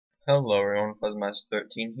Hello everyone,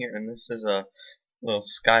 Fuzzmaster13 here, and this is a little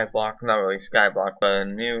Skyblock, not really Skyblock, but a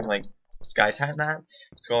new, sky type map.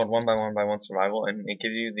 It's called 1x1x1 Survival, and it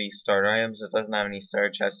gives you the starter items. It doesn't have any starter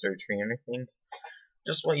chests or tree or anything,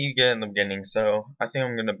 just what you get in the beginning. So, I think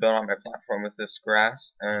I'm going to build on my platform with this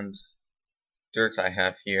grass and dirt I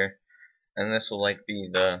have here, and this will, be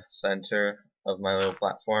the center of my little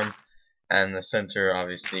platform, and the center,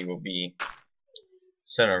 obviously, will be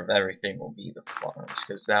center of everything will be the farms,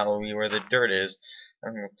 because that will be where the dirt is.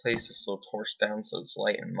 I'm going to place this little torch down so it's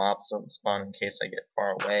light and mobs don't spawn in case I get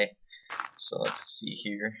far away. So let's see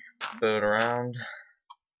here. Build around.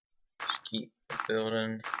 Just keep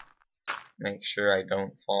building. Make sure I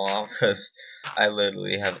don't fall off, because I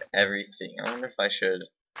literally have everything. I wonder if I should.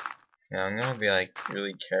 Yeah, I'm going to be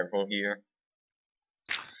really careful here.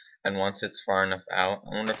 And once it's far enough out,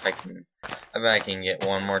 I wonder if I bet I can get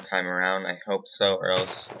one more time around. I hope so, or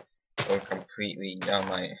else it'll completely get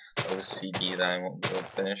my OCD that I won't be able to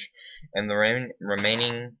finish. And the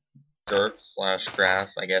remaining dirt slash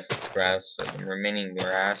grass, I guess it's grass, so the remaining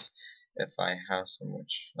grass, if I have some,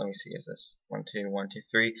 which, let me see, is this 1, 2, 1, 2,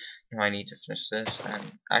 3? Now I need to finish this, and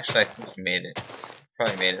actually I think he made it.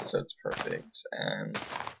 Probably made it, so it's perfect. And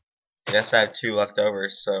I guess I have 2 left over,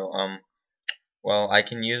 so, well, I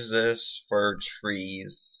can use this for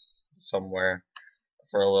trees somewhere,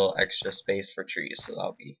 for a little extra space for trees, so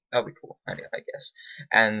that'll be cool, I guess.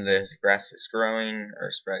 And the grass is growing or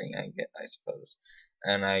spreading, I suppose.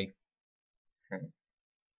 And I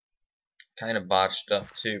kind of botched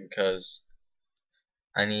up too, because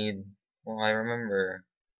I need. Well, I remember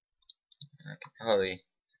I could probably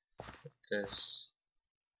put this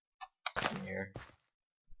here.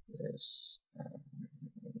 This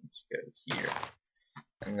go here.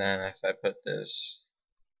 And then if I put this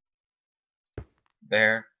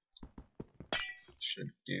there,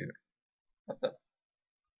 should do. What the?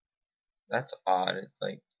 That's odd. It's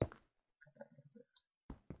well,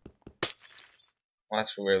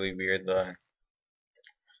 that's really weird. The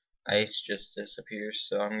ice just disappears,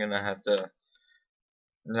 so I'm gonna have to.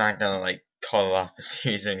 I'm not gonna call off the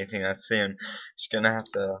series or anything that soon. Just gonna have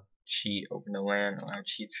to cheat, open the land, allow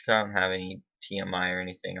cheats. I don't have any TMI or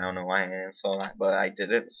anything. I don't know why I didn't install that, but I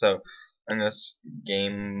didn't. So in this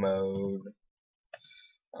game mode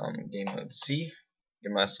C,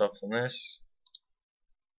 get myself in this,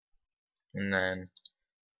 and then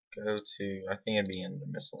go to, I think it'd be in the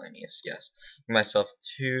miscellaneous, yes. Get myself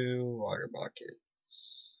 2 water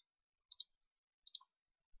buckets,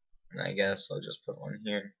 and I guess I'll just put one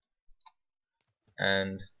here,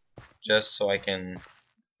 and just so I can,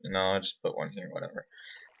 I'll just put one here, whatever.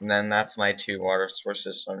 And then that's my 2 water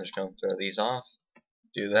sources, so I'm just going to throw these off,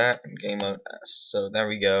 do that, and game mode S. So there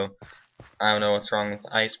we go. I don't know what's wrong with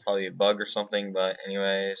ice, probably a bug or something, but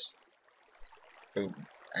anyways. Boom.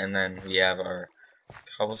 And then we have our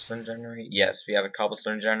cobblestone generator. Yes, we have a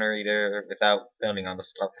cobblestone generator without building on the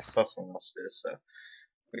stuff someone else did, so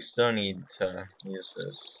we still need to use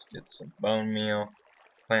this. Get some bone meal,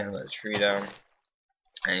 plant the tree down,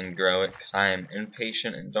 and grow it, because I am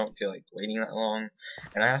impatient and don't feel like waiting that long.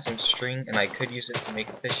 And I have some string, and I could use it to make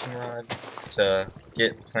a fishing rod to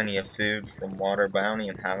get plenty of food from water, but I don't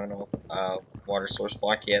even have enough water source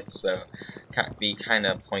block yet, so it'd be kind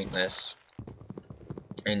of pointless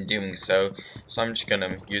in doing so. So I'm just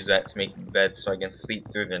gonna use that to make bed so I can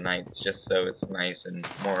sleep through the nights, just so it's nice and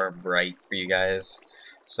more bright for you guys.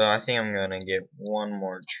 So I think I'm gonna get one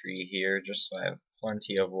more tree here, just so I have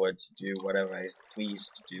plenty of wood to do whatever I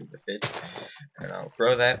please to do with it. And I'll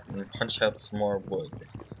grow that and punch out some more wood.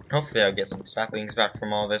 Hopefully I'll get some saplings back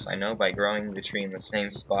from all this. I know by growing the tree in the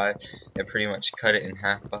same spot, it pretty much cut it in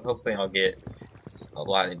half, but hopefully I'll get a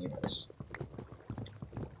lot anyways.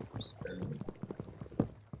 So,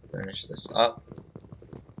 finish this up.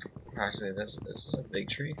 Actually, this is a big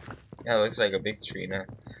tree. Yeah, it looks like a big tree now.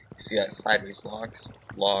 See that sideways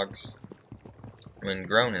logs. When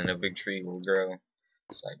grown in a big tree will grow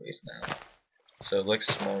sideways now. So it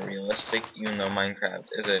looks more realistic, even though Minecraft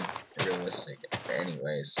isn't realistic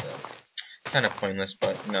anyway, so kind of pointless,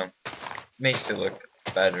 but makes it look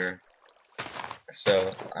better.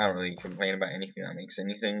 So I don't really complain about anything that makes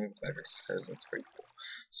anything look better, because it's pretty cool.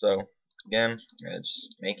 So again, I'm gonna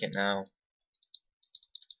just make it now.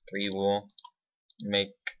 3 wool.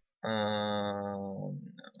 Make I'll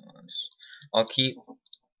keep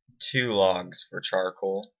 2 logs for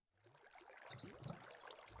charcoal.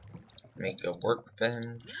 Make a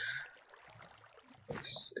workbench.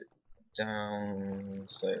 Place it down,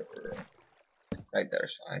 so right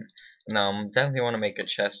there's fine. Now I definitely want to make a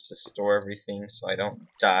chest to store everything so I don't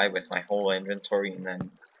die with my whole inventory and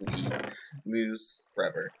then lose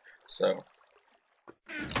forever. So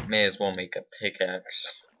May as well make a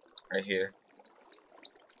pickaxe right here.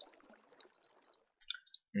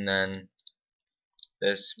 And then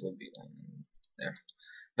this would be there.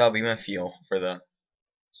 That'll be my fuel for the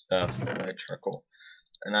stuff, the charcoal.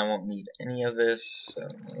 And I won't need any of this, so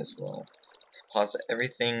may as well deposit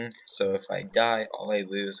everything. So if I die, all I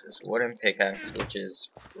lose is a wooden pickaxe, which is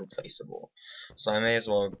replaceable. So I may as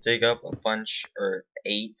well dig up a bunch, or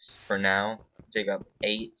 8 for now. Dig up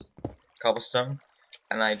 8 cobblestone.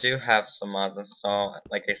 And I do have some mods installed.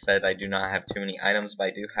 Like I said, I do not have too many items, but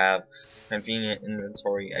I do have convenient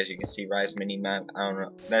inventory. As you can see, Rise minimap. I don't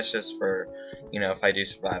know. That's just for, you know, if I do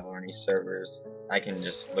survival on any servers, I can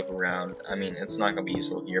just look around. I mean, it's not gonna be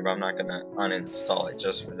useful here, but I'm not gonna uninstall it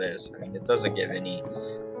just for this. I mean, it doesn't give any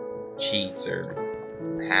cheats or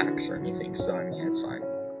hacks or anything, so I mean, it's fine.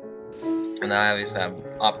 And I obviously have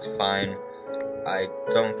Optifine. I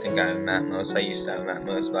don't think I have Matmos. I used to have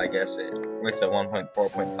Matmos, but I guess with the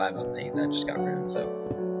 1.4.5 update that just got ruined, so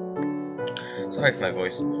sorry if my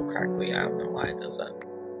voice is a little crackly. I don't know why it does that,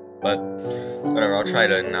 but whatever, I'll try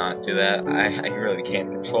to not do that. I really can't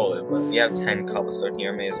control it, but we have 10 cobblestone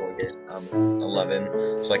here. May as well get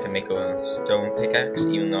 11 so I can make a stone pickaxe,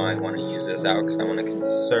 even though I want to use this out because I want to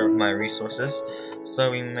conserve my resources. So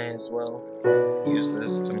we may as well use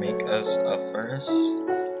this to make us a furnace.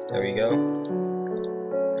 There we go.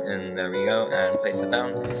 And there we go, and place it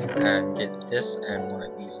down, and get this and one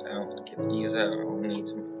of these out. Get these out. I'll need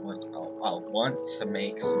to. I'll want to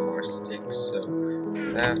make some more sticks, so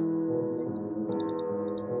that.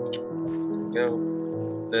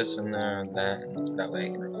 Go. This and there and that, and that way I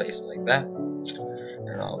can replace it like that.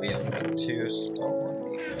 And I'll be able to make 2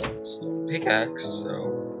 stone pickaxe,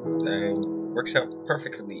 so that works out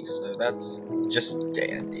perfectly. So that's just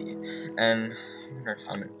dandy. And I wonder if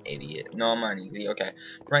I'm an idiot. No, I'm on easy. Okay.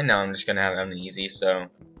 Right now I'm just gonna have it on easy, so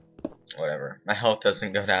whatever. My health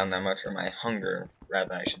doesn't go down that much, or my hunger,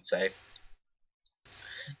 rather, I should say.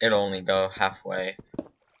 It'll only go halfway.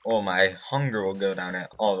 Well, my hunger will go down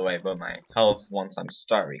all the way, but my health, once I'm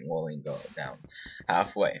starving, will only go down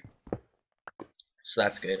halfway. So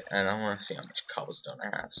that's good. And I want to see how much cobblestone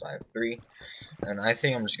I have. So I have 3. And I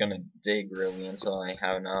think I'm just gonna dig really until I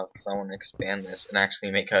have enough, because I want to expand this and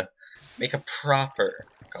actually make a proper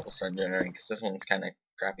cobblestone generator, because this one's kind of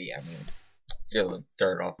crappy. I mean, get a little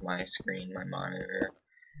dirt off my screen, my monitor.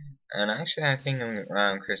 And actually, I think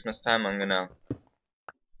around Christmas time, I'm gonna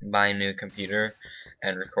buy a new computer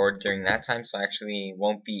and record during that time, so I actually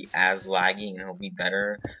won't be as laggy and it'll be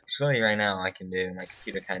better. So really, right now, I can do, my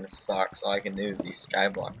computer kind of sucks. All I can do is these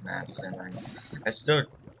Skyblock maps, and I still,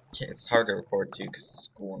 it's hard to record too because of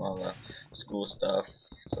school and all the school stuff.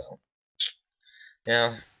 So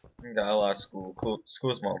yeah, I got a lot of school.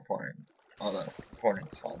 School's more important. Although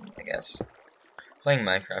recording's fun, I guess. Playing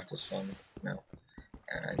Minecraft is fun. No,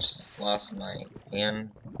 and I just lost my hand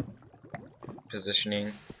positioning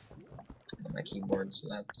on my keyboard, so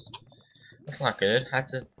that's not good. I had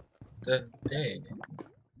to dig.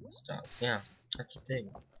 Stop. Yeah, I had to dig.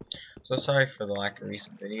 So sorry for the lack of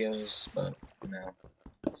recent videos, but you know,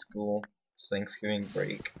 school, it's Thanksgiving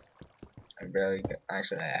break. I barely got,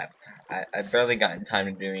 actually I barely gotten time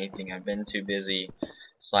to do anything. I've been too busy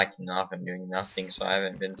slacking off and doing nothing, so I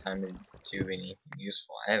haven't been time to do anything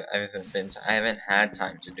useful. I haven't had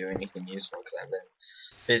time to do anything useful because I've been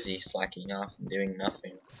busy slacking off and doing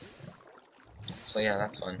nothing. So yeah,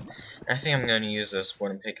 that's fun. And I think I'm going to use this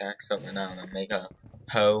wooden pickaxe up and down and make a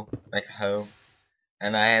hoe.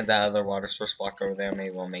 And I had that other water source block over there.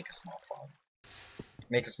 Maybe we'll make a small farm.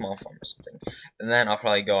 Make a small farm or something. And then I'll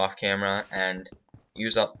probably go off camera and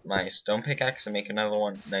use up my stone pickaxe and make another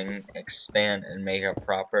one. Then expand and make a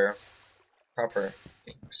proper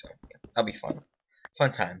thing. So yeah, that'll be fun.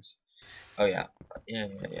 Fun times. Oh yeah.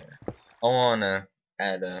 Yeah. I wanna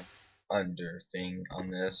add a under thing on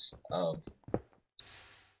this of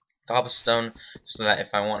cobblestone, so that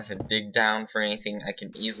if I want to dig down for anything, I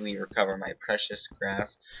can easily recover my precious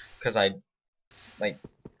grass. Because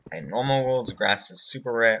in normal worlds, grass is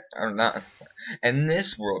super rare, or not. In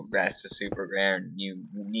this world, grass is super rare, and you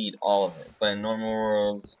need all of it. But in normal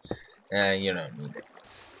worlds, you don't need it.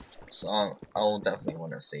 So I'll definitely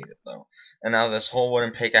want to save it though. And now this whole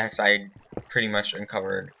wooden pickaxe, I pretty much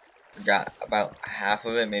uncovered. Got about half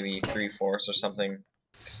of it, maybe 3/4 or something.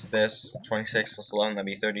 Cause this 26 plus 11, that'd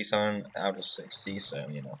be 37 out of 60. So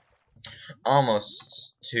you know,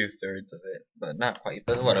 almost 2/3 of it, but not quite.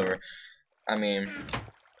 But whatever. I mean,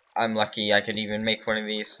 I'm lucky I could even make one of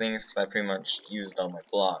these things because I pretty much used all my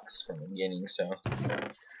blocks from the beginning. So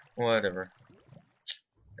whatever.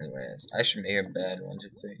 Anyways, I should make a bed. 1, 2,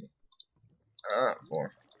 3,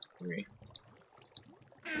 4, 3.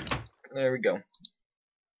 There we go.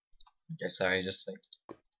 Okay, sorry, just like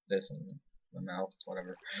this in my mouth,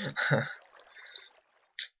 whatever.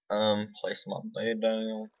 Place my blade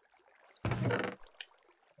down.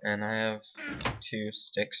 And I have 2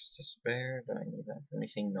 sticks to spare. Do I need that for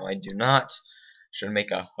anything? No, I do not. Should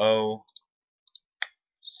make a hoe.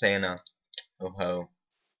 Santa. Ho ho.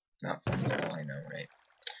 Not funny at all, I know, right?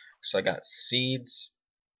 So I got seeds,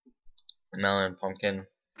 melon, pumpkin.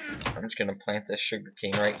 I'm just gonna plant this sugar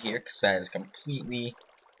cane right here because that is completely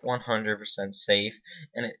 100% safe,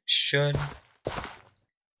 and it should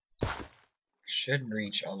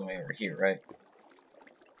reach all the way over here, right?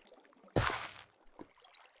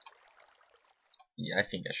 Yeah, I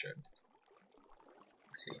think I should.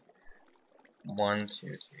 Let's see. 1, 2,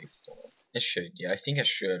 3, 4. It should, yeah, I think it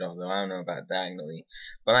should, although I don't know about diagonally,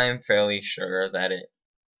 but I am fairly sure that it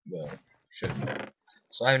should.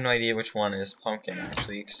 So I have no idea which one is pumpkin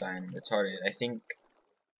actually, because I'm retarded. I think,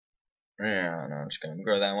 yeah, no, I'm just gonna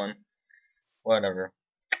grow that one. Whatever.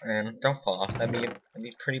 And don't fall off. That'd be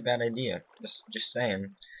a pretty bad idea. Just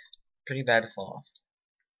saying, pretty bad to fall off.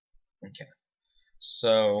 Okay.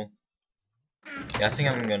 So yeah, I think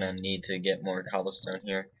I'm gonna need to get more cobblestone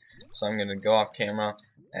here. So I'm gonna go off camera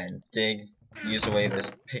and dig, use away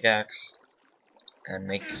this pickaxe, and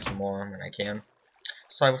make some more when I can.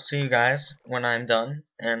 So I will see you guys when I'm done,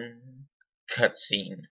 and cutscene.